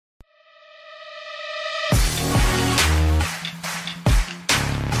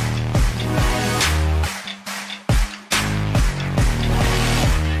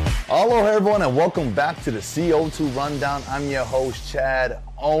Hello, everyone, and welcome back to the CO2 Rundown. I'm your host, Chad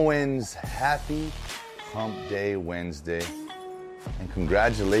Owens. Happy Hump Day Wednesday, and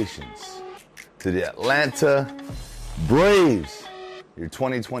congratulations to the Atlanta Braves, your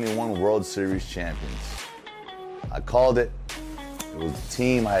 2021 World Series champions. I called it. It was the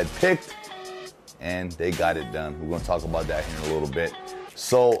team I had picked, and they got it done. We're going to talk about that here in a little bit.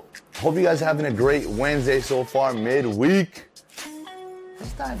 So, hope you guys are having a great Wednesday so far, midweek.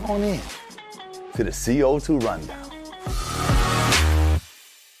 Let's dive on in to the CO2 Rundown.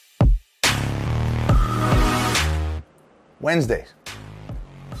 Wednesday.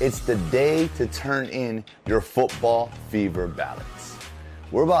 It's the day to turn in your football fever ballots.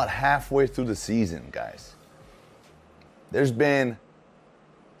 We're about halfway through the season, guys. There's been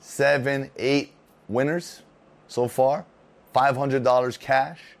 7, 8 winners so far. $500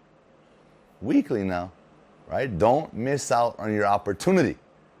 cash. Weekly now. Right? Don't miss out on your opportunity.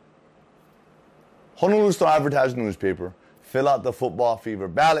 Honolulu Star Advertising newspaper. Fill out the football fever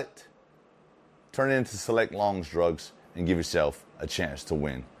ballot. Turn it into Select Longs Drugs and give yourself a chance to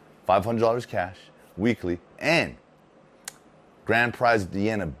win $500 cash weekly and grand prize at the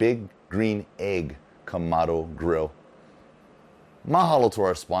end, a big green egg Kamado grill. Mahalo to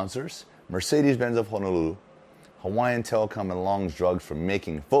our sponsors, Mercedes-Benz of Honolulu, Hawaiian Telecom and Longs Drugs for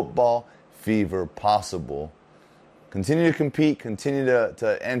making football fever possible. Continue to compete, continue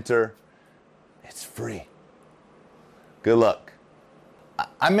to enter. It's free. Good luck.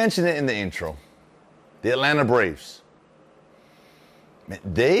 I mentioned it in the intro. The Atlanta Braves. Man,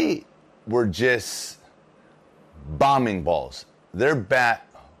 they were just bombing balls. Their bat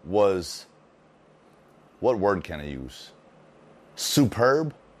was, what word can I use?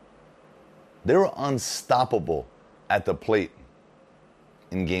 Superb. They were unstoppable at the plate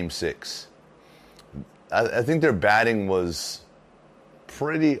in Game 6. I think their batting was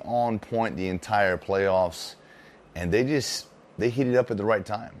pretty on point the entire playoffs, and they heated up at the right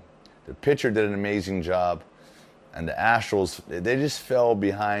time. The pitcher did an amazing job, and the Astros, they just fell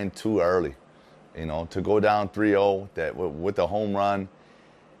behind too early. You know, to go down 3-0 with the home run,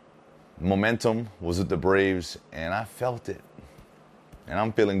 momentum was with the Braves, and I felt it, and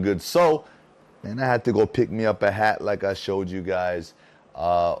I'm feeling good. So, man, I had to go pick me up a hat like I showed you guys.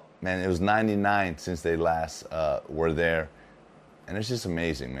 Man, it was 99 since they last were there. And it's just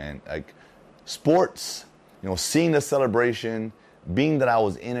amazing, man. Like, sports, you know, seeing the celebration, being that I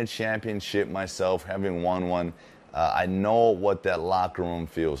was in a championship myself, having won one, I know what that locker room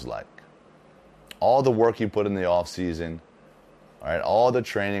feels like. All the work you put in the off season, all right, all the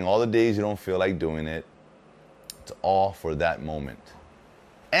training, all the days you don't feel like doing it, it's all for that moment.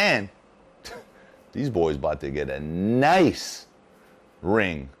 And these boys about to get a nice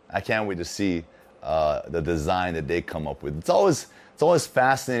ring. I can't wait to see the design that they come up with. It's always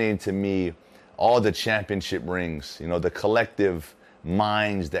fascinating to me, all the championship rings, you know, the collective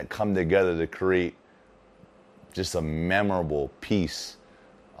minds that come together to create just a memorable piece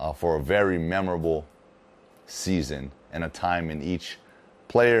for a very memorable season and a time in each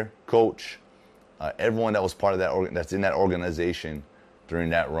player, coach, everyone that was part of that, that's in that organization during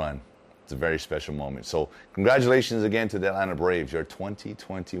that run. It's a very special moment. So congratulations again to the Atlanta Braves, your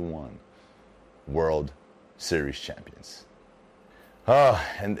 2021 World Series champions.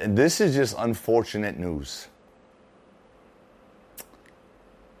 And this is just unfortunate news.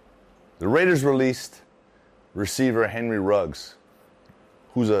 The Raiders released receiver Henry Ruggs,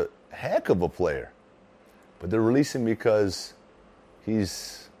 who's a heck of a player. But they're releasing because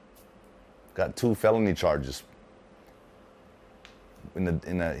he's got 2 felony charges.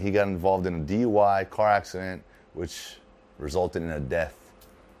 He got involved in a DUI car accident, which resulted in the death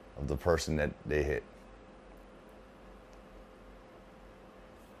of the person that they hit.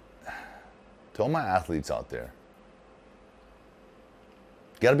 To all my athletes out there,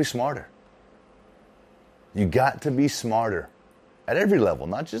 you got to be smarter. You got to be smarter at every level,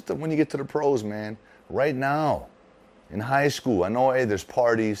 not just when you get to the pros, man. Right now, in high school, I know, hey, there's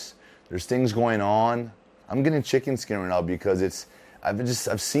parties, there's things going on. I'm getting chicken skin right now because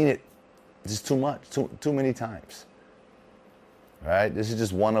I've seen it just too much, too many times. All right, this is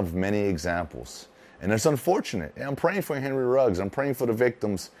just one of many examples, and it's unfortunate. And I'm praying for Henry Ruggs. I'm praying for the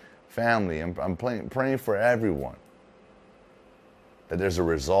victim's family. I'm praying for everyone that there's a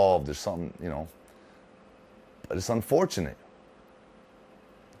resolve. There's something, you know. But it's unfortunate.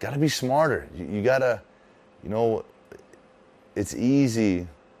 Got to be smarter. You gotta, you know. It's easy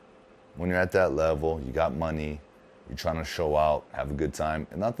when you're at that level. You got money. You're trying to show out, have a good time.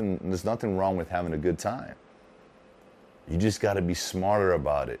 And there's nothing wrong with having a good time. You just got to be smarter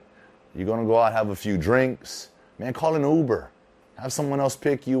about it. You're going to go out, have a few drinks. Man, call an Uber. Have someone else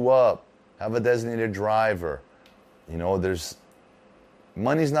pick you up. Have a designated driver.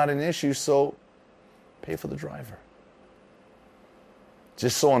 Money's not an issue, so pay for the driver.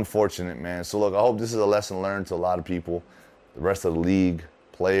 Just so unfortunate, man. So look, I hope this is a lesson learned to a lot of people, the rest of the league,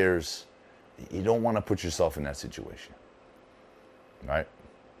 players. You don't want to put yourself in that situation, right?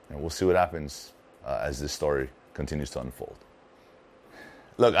 And we'll see what happens as this story continues to unfold.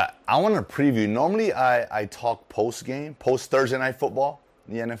 Look, I want to preview. Normally, I talk post-game, post-Thursday Night Football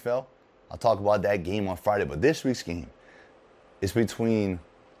in the NFL. I'll talk about that game on Friday. But this week's game is between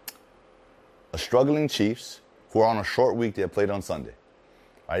a struggling Chiefs who are on a short week. They played on Sunday.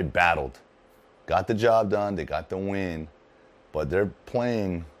 Right? Battled. Got the job done. They got the win. But they're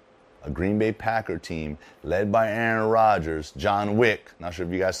playing a Green Bay Packer team led by Aaron Rodgers, John Wick. Not sure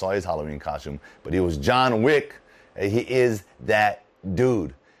if you guys saw his Halloween costume, but he was John Wick. He is that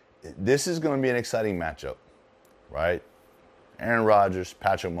dude. This is going to be an exciting matchup, right? Aaron Rodgers,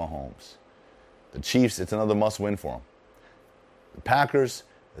 Patrick Mahomes. The Chiefs, it's another must-win for them. The Packers,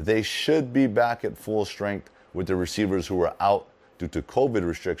 they should be back at full strength with the receivers who were out due to COVID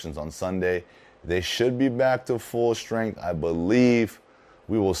restrictions on Sunday. They should be back to full strength, I believe.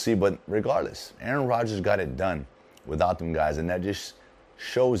 We will see. But regardless, Aaron Rodgers got it done without them guys. And that just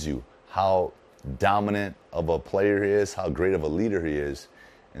shows you how dominant of a player he is, how great of a leader he is.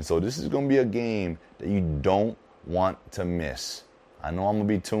 And so this is going to be a game that you don't want to miss. I know I'm going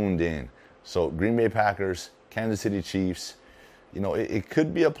to be tuned in. So Green Bay Packers, Kansas City Chiefs, it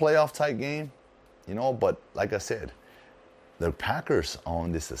could be a playoff type game, but like I said, the Packers are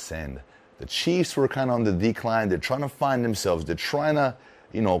on this ascend. The Chiefs were kind of on the decline. They're trying to find themselves. They're trying to,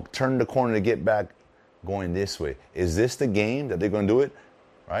 turn the corner to get back going this way. Is this the game that they're going to do it?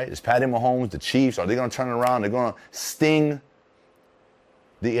 Right? Is Patty Mahomes, the Chiefs, are they going to turn around? They're going to sting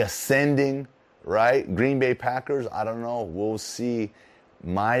the ascending, right? Green Bay Packers? I don't know. We'll see.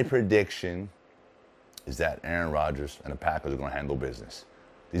 My prediction is that Aaron Rodgers and the Packers are going to handle business.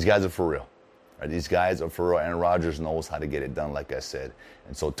 These guys are for real. Right? These guys are for real. Aaron Rodgers knows how to get it done, like I said.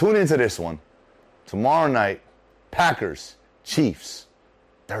 And so tune into this one. Tomorrow night, Packers, Chiefs,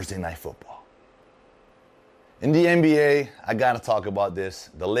 Thursday Night Football. In the NBA, I got to talk about this.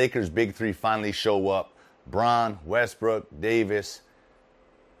 The Lakers' big three finally show up. Bron, Westbrook, Davis.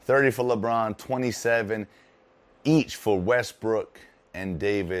 30 for LeBron, 27 each for Westbrook and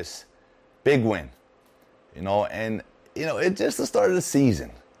Davis. Big win. It's just the start of the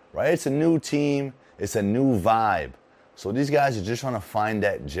season, right? It's a new team. It's a new vibe. So these guys are just trying to find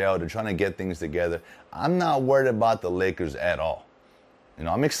that gel. They're trying to get things together. I'm not worried about the Lakers at all.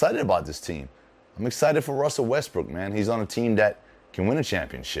 I'm excited about this team. I'm excited for Russell Westbrook, man. He's on a team that can win a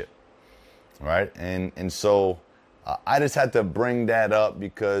championship, right? And so I just had to bring that up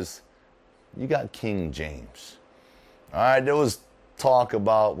because you got King James. All right, there was talk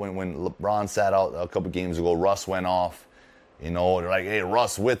about when LeBron sat out a couple games ago, Russ went off. They're like, hey,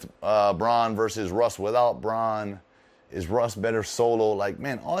 Russ with Bron versus Russ without Bron. Is Russ better solo? Like,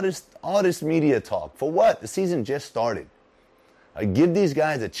 man, all this media talk. For what? The season just started. Give these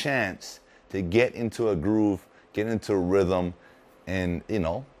guys a chance to get into a groove, get into a rhythm, and,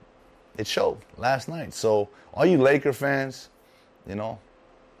 it showed last night. So all you Laker fans, I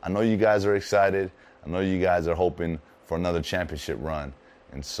know you guys are excited. I know you guys are hoping for another championship run.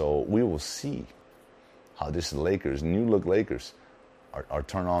 And so we will see how this Lakers, new look Lakers, are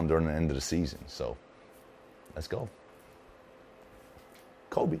turned on during the end of the season. So let's go.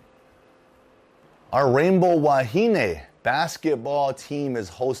 Kobe. Our Rainbow Wahine basketball team is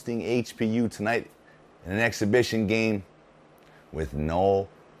hosting HPU tonight in an exhibition game with no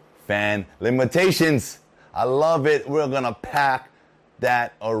fan limitations. I love it. We're going to pack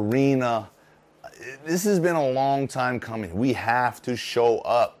that arena. This has been a long time coming. We have to show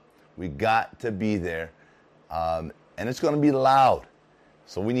up. We got to be there. And it's going to be loud.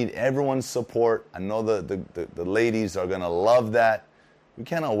 So we need everyone's support. I know the ladies are going to love that. We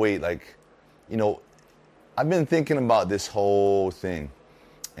cannot wait. I've been thinking about this whole thing.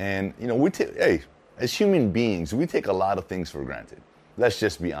 And, as human beings, we take a lot of things for granted. Let's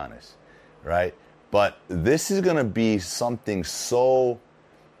just be honest, right? But this is going to be something so...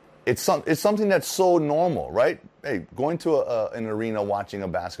 It's something that's so normal, right? Hey, going to an arena, watching a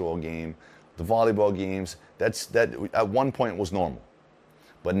basketball game, the volleyball games, that at one point was normal.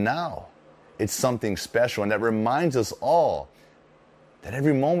 But now, it's something special, and that reminds us all that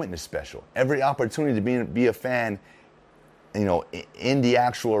every moment is special. Every opportunity to be a fan, in the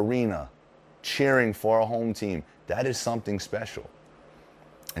actual arena, cheering for a home team, that is something special.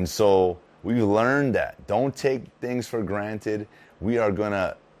 And so we've learned that. Don't take things for granted. We are going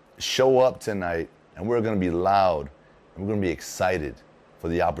to show up tonight, and we're going to be loud, And we're going to be excited for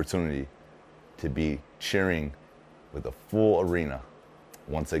the opportunity to be cheering with a full arena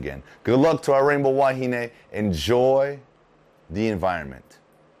once again. Good luck to our Rainbow Wahine. Enjoy the environment.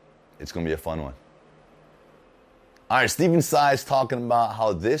 It's going to be a fun one. All right, Stephen Size talking about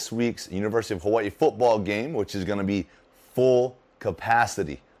how this week's University of Hawaii football game, which is going to be full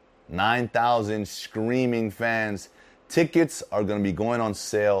capacity, 9,000 screaming fans. Tickets are going to be going on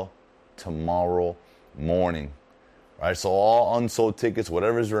sale tomorrow morning. All right, so all unsold tickets,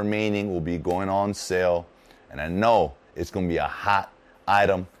 whatever is remaining, will be going on sale. And I know it's going to be a hot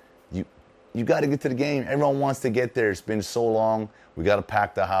item. You got to get to the game. Everyone wants to get there. It's been so long. We got to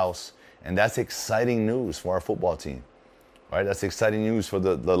pack the house. And that's exciting news for our football team. All right, that's exciting news for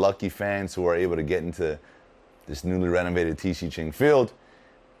the lucky fans who are able to get into this newly renovated TC Ching Field.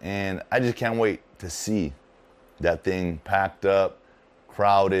 And I just can't wait to see that thing packed up,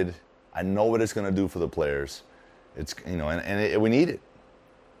 crowded. I know what it's going to do for the players. It's, and we need it.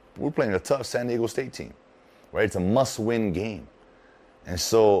 We're playing a tough San Diego State team, right? It's a must-win game. And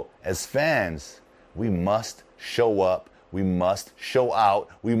so as fans, we must show up. We must show out.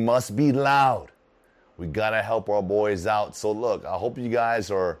 We must be loud. We got to help our boys out. So look, I hope you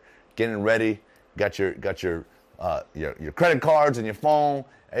guys are getting ready. Got your credit cards and your phone.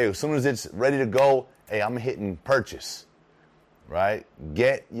 Hey, as soon as it's ready to go, hey, I'm hitting purchase, right?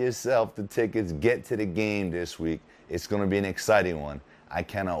 Get yourself the tickets. Get to the game this week. It's going to be an exciting one. I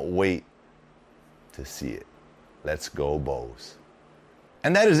cannot wait to see it. Let's go, Bows.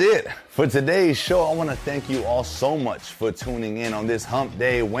 And that is it for today's show. I want to thank you all so much for tuning in on this Hump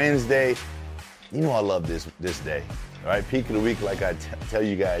Day Wednesday. You know I love this day, all right? Peak of the week, like I tell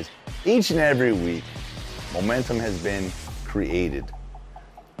you guys, each and every week, momentum has been created.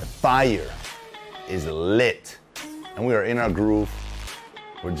 The fire is lit, and we are in our groove.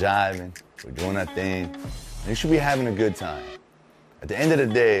 We're jiving. We're doing our thing. And you should be having a good time. At the end of the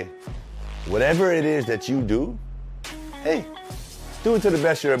day, whatever it is that you do, hey, do it to the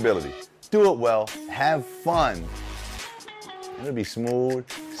best of your ability. Do it well. Have fun. And it'll be smooth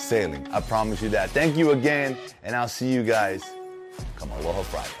sailing. I promise you that. Thank you again, and I'll see you guys come Aloha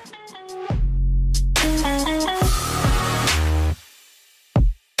Friday.